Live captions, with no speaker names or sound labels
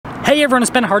Hey everyone,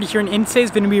 it's Ben Hardy here, and in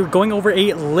today's video we're going over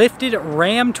a lifted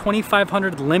Ram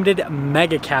 2500 Limited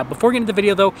Mega Cab. Before we get into the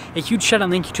video though, a huge shout out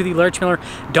and thank you to the Larry Miller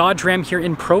Dodge Ram here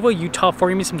in Provo, Utah for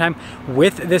giving me some time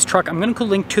with this truck. I'm going to include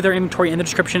a link to their inventory in the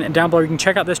description and down below. You can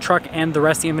check out this truck and the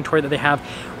rest of the inventory that they have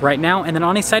right now. And then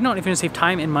on a side note, if you want to save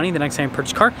time and money the next time you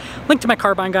purchase a car, link to my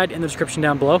car buying guide in the description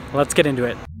down below. Let's get into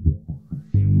it.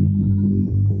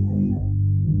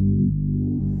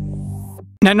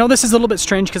 Now, I know this is a little bit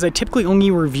strange because I typically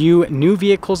only review new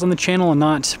vehicles on the channel and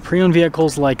not pre-owned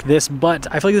vehicles like this, but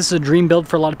I feel like this is a dream build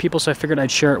for a lot of people, so I figured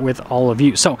I'd share it with all of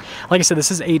you. So, like I said,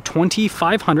 this is a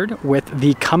 2500 with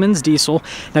the Cummins diesel.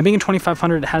 Now, being a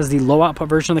 2500, it has the low output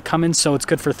version of the Cummins, so it's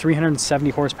good for 370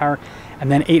 horsepower,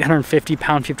 and then 850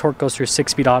 pound-feet of torque, goes through a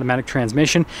 6-speed automatic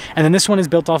transmission. And then this one is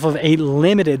built off of a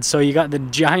Limited, so you got the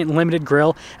giant Limited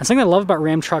grille. And something I love about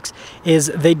Ram trucks is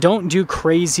they don't do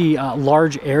crazy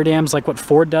large air dams like what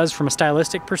Ford does from a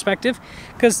stylistic perspective,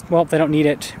 because, well, they don't need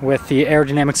it with the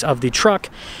aerodynamics of the truck.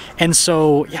 And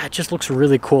so, yeah, it just looks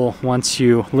really cool once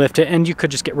you lift it, and you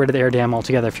could just get rid of the air dam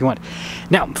altogether if you want.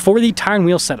 Now, for the tire and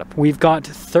wheel setup, we've got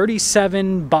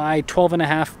 37 by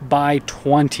 12.5 by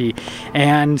 20,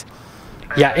 and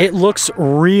yeah, it looks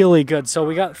really good. So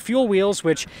we got fuel wheels,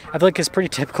 which I feel like is pretty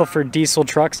typical for diesel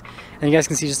trucks. And you guys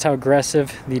can see just how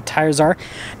aggressive the tires are.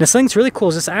 Now, something that's really cool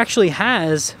is this actually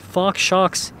has Fox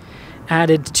shocks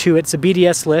added to it. It's a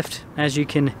BDS lift, as you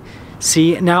can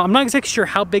see. Now, I'm not exactly sure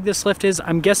how big this lift is.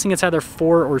 I'm guessing it's either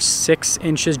 4 or 6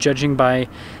 inches, judging by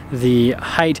the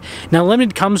height. Now,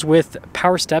 Limited comes with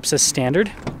power steps as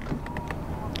standard.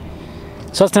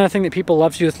 So that's another thing that people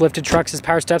love to do with lifted trucks is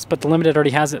power steps, but the Limited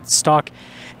already has it stock.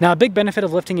 Now, a big benefit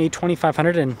of lifting a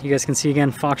 2500, and you guys can see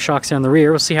again Fox shocks there on the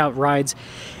rear, we'll see how it rides,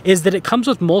 is that it comes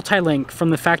with multi-link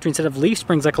from the factory instead of leaf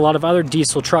springs like a lot of other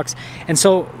diesel trucks. And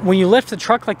so when you lift the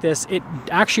truck like this, it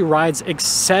actually rides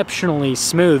exceptionally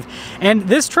smooth. And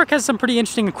this truck has some pretty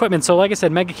interesting equipment. So like I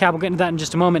said, Mega Cab, we'll get into that in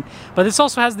just a moment. But this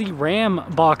also has the Ram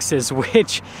boxes,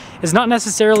 which is not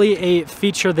necessarily a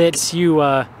feature that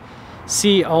you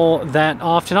see all that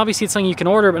often. Obviously it's something you can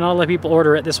order, but not a lot of people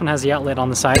order it. This one has the outlet on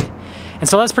the side, and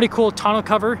so that's pretty cool. Tonneau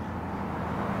cover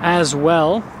as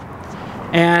well,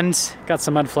 and got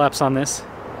some mud flaps on this.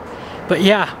 But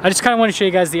yeah, I just kind of want to show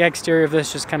you guys the exterior of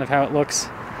this, just kind of how it looks.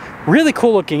 Really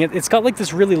cool looking. It's got like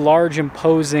this really large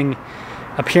imposing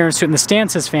appearance to it, and the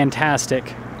stance is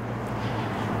fantastic.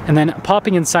 And then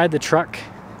popping inside the truck,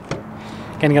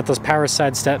 again, you got those power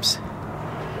side steps.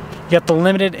 You got the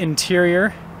Limited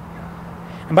interior.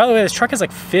 And by the way, this truck has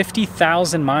like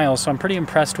 50,000 miles, so I'm pretty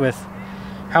impressed with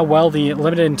how well the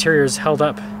Limited interior is held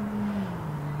up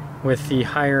with the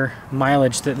higher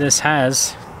mileage that this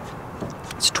has.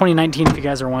 It's 2019 if you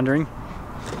guys are wondering.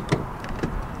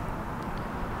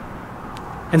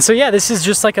 And so yeah, this is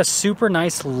just like a super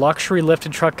nice luxury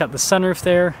lifted truck. Got the sunroof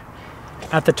there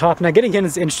at the top. Now getting in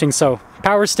is interesting. So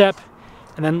power step,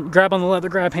 and then grab on the leather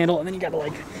grab handle, and then you gotta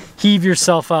like heave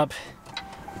yourself up.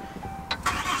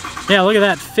 Yeah, look at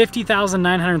that,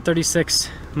 50,936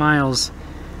 miles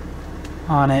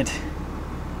on it.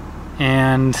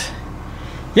 And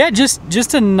yeah,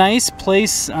 just a nice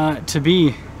place to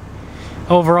be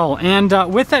overall. And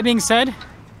with that being said,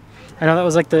 I know that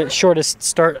was like the shortest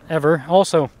start ever.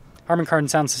 Also, Harman Kardon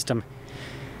sound system.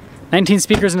 19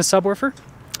 speakers and a subwoofer.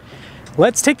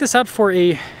 Let's take this out for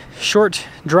a short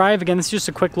drive. Again, this is just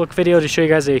a quick look video to show you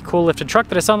guys a cool lifted truck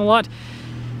that I saw on the lot.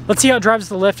 Let's see how it drives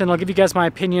the lift, and I'll give you guys my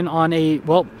opinion on a,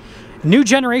 well, new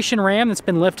generation Ram that's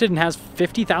been lifted and has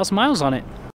 50,000 miles on it.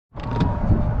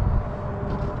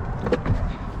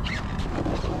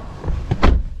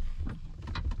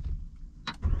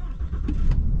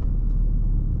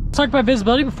 Let's talk about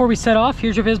visibility before we set off.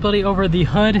 Here's your visibility over the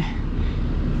hood.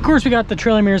 Of course, we got the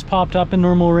trailer mirrors popped up in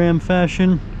normal Ram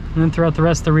fashion, and then throughout the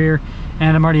rest of the rear.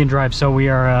 And I'm already in drive, so we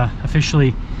are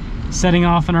officially setting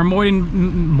off on our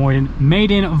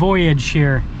maiden voyage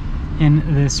here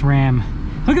in this Ram.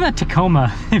 Look at that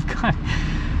Tacoma they've got.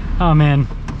 Oh man.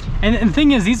 And the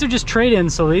thing is, these are just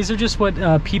trade-ins, so these are just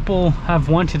what people have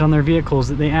wanted on their vehicles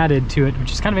that they added to it,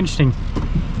 which is kind of interesting.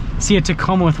 See a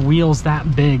Tacoma with wheels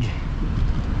that big.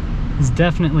 It's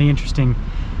definitely interesting.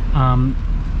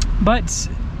 But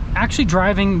actually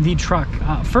driving the truck,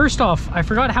 first off, I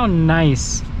forgot how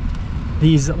nice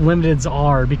these Limiteds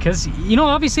are, because, you know,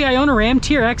 obviously I own a Ram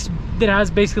TRX that has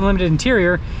basically Limited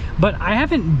interior, but I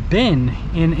haven't been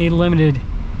in a Limited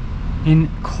in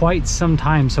quite some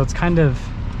time, so it's kind of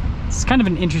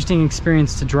an interesting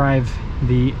experience to drive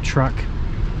the truck.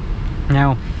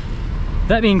 Now,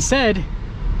 that being said,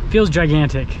 feels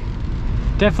gigantic.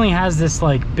 Definitely has this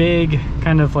like big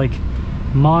kind of like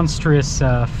monstrous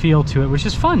feel to it, which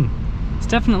is fun. It's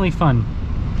definitely fun.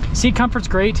 Seat comfort's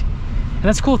great. And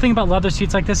that's the cool thing about leather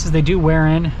seats like this is they do wear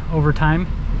in over time.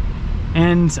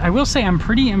 And I will say I'm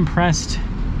pretty impressed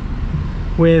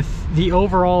with the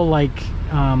overall like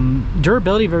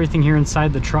durability of everything here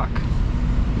inside the truck.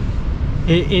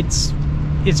 It's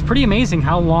pretty amazing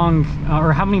how long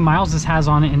or how many miles this has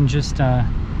on it, and just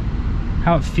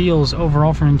how it feels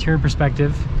overall from an interior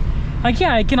perspective. Like,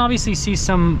 yeah, I can obviously see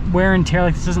some wear and tear.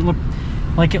 Like, this doesn't look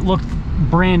like it looked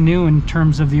brand new in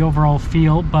terms of the overall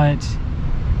feel, but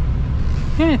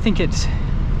yeah, I think it's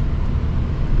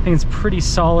pretty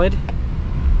solid.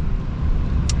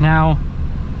 Now,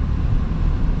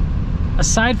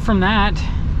 aside from that,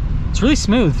 it's really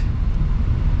smooth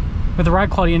with the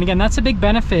ride quality. And again, that's a big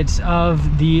benefit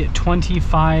of the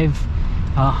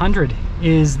 2500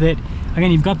 is that,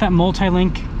 again, you've got that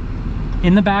multi-link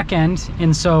in the back end,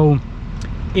 and so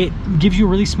it gives you a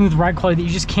really smooth ride quality that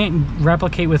you just can't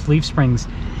replicate with leaf springs.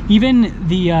 Even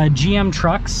the GM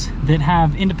trucks that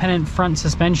have independent front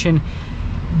suspension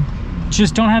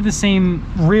just don't have the same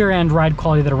rear end ride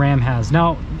quality that a Ram has.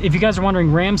 Now, if you guys are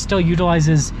wondering, Ram still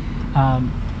utilizes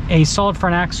a solid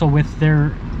front axle with their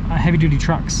heavy duty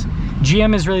trucks.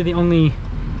 GM is really the only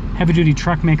heavy duty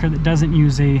truck maker that doesn't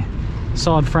use a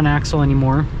solid front axle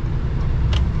anymore.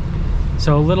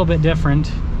 So a little bit different.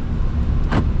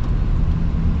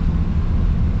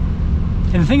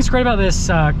 And the thing that's great about this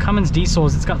Cummins diesel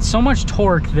is it's got so much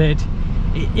torque that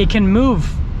it can move,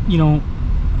 you know,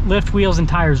 lift wheels and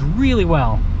tires really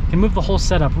well. It can move the whole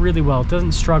setup really well. It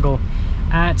doesn't struggle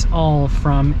at all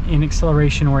from an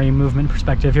acceleration or a movement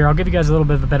perspective. Here, I'll give you guys a little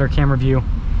bit of a better camera view.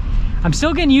 I'm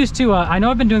still getting used to, I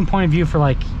know I've been doing point of view for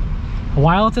like a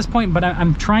while at this point, but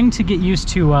I'm trying to get used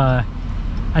to a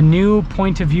new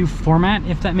point of view format,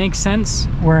 if that makes sense,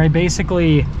 where I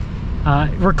basically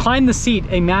recline the seat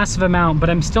a massive amount, but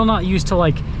I'm still not used to,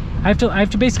 like, I have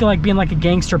to basically like be in like a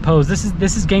gangster pose. This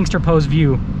is gangster pose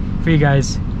view for you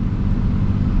guys.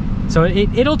 So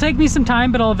it'll take me some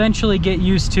time, but I'll eventually get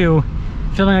used to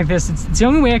feeling like this. It's the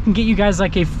only way I can get you guys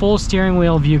like a full steering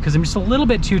wheel view, because I'm just a little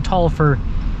bit too tall for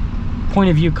point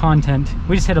of view content.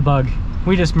 We just hit a bug.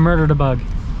 We just murdered a bug.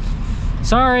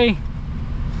 Sorry.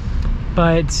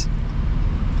 But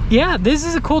yeah, this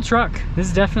is a cool truck. This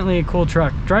is definitely a cool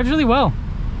truck. Drives really well.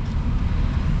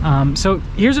 So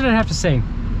here's what I have to say.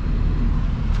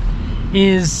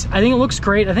 Is I think it looks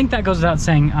great. I think that goes without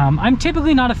saying. I'm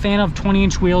typically not a fan of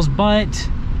 20-inch wheels, but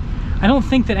I don't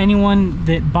think that anyone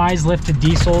that buys lifted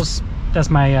diesels, that's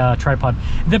my tripod,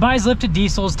 that buys lifted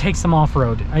diesels takes them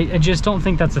off-road. I just don't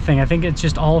think that's a thing. I think it's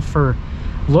just all for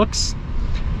looks.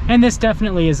 And this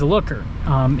definitely is a looker.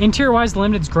 Interior-wise, the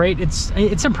Limited's great.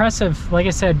 It's impressive, like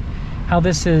I said, how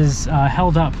this is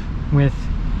held up with,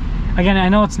 again, I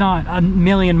know it's not a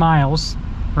million miles,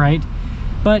 right?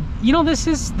 But, you know, this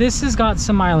has got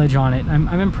some mileage on it.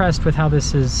 I'm impressed with how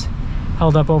this is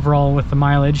held up overall with the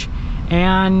mileage.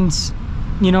 And,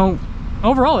 you know,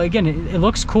 overall, again, it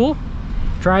looks cool,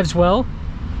 drives well.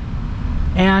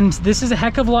 And this is a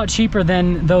heck of a lot cheaper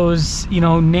than those, you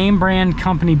know, name brand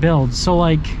company builds. So,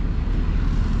 like,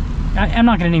 I'm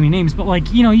not going to name any names, but,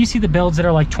 like, you know, you see the builds that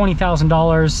are like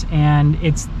 $20,000 and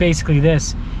it's basically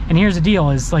this. And here's the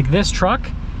deal is, like, this truck,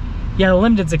 yeah, the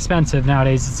Limited's expensive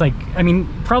nowadays. It's like, I mean,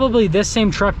 probably this same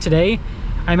truck today,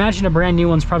 I imagine a brand new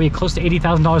one's probably close to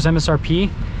 $80,000 MSRP.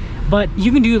 But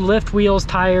you can do lift wheels,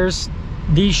 tires,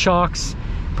 these shocks,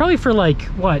 probably for like,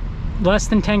 what, less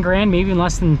than 10 grand, maybe even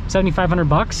less than 7,500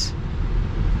 bucks.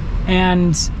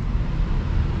 And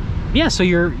yeah, so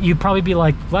you'd probably be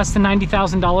like less than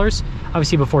 $90,000,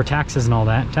 obviously before taxes and all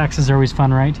that. Taxes are always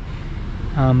fun, right?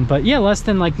 But yeah, less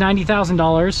than like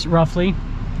 $90,000 roughly.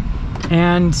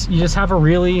 And you just have a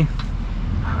really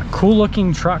cool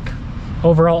looking truck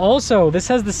overall. Also, this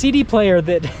has the CD player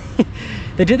that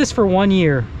they did this for 1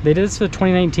 year. They did this for the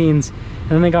 2019s and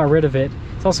then they got rid of it.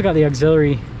 It's also got the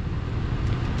auxiliary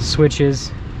switches,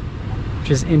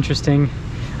 which is interesting.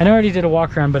 I know I already did a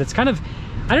walk around, but it's kind of,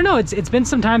 I don't know, it's been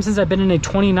some time since I've been in a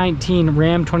 2019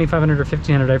 Ram 2500 or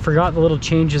 1500. I forgot the little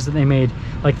changes that they made,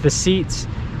 like the seats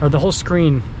or the whole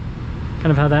screen,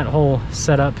 kind of how that whole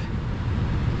setup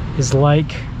is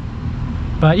like.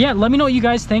 But yeah, let me know what you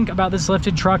guys think about this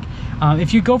lifted truck.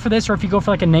 If you go for this, or if you go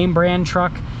for like a name brand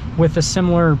truck with a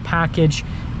similar package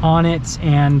on it,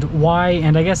 and why.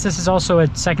 And I guess this is also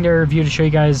a secondary review to show you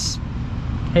guys,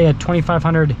 hey, a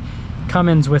 2500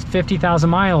 Cummins with 50,000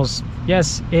 miles.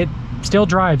 Yes, it still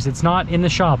drives. It's not in the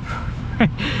shop.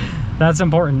 That's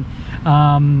important.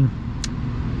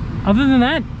 Other than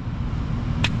that,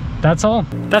 that's all.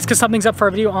 That's because something's up for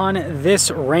a video on this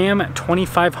Ram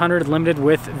 2500 Limited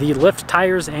with the lift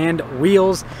tires and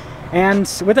wheels. And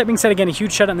with that being said, again, a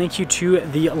huge shout out and thank you to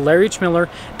the Larry H. Miller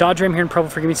Dodge Ram here in Provo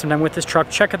for giving me some time with this truck.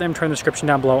 Check out the inventory in the description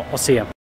down below. I'll see you.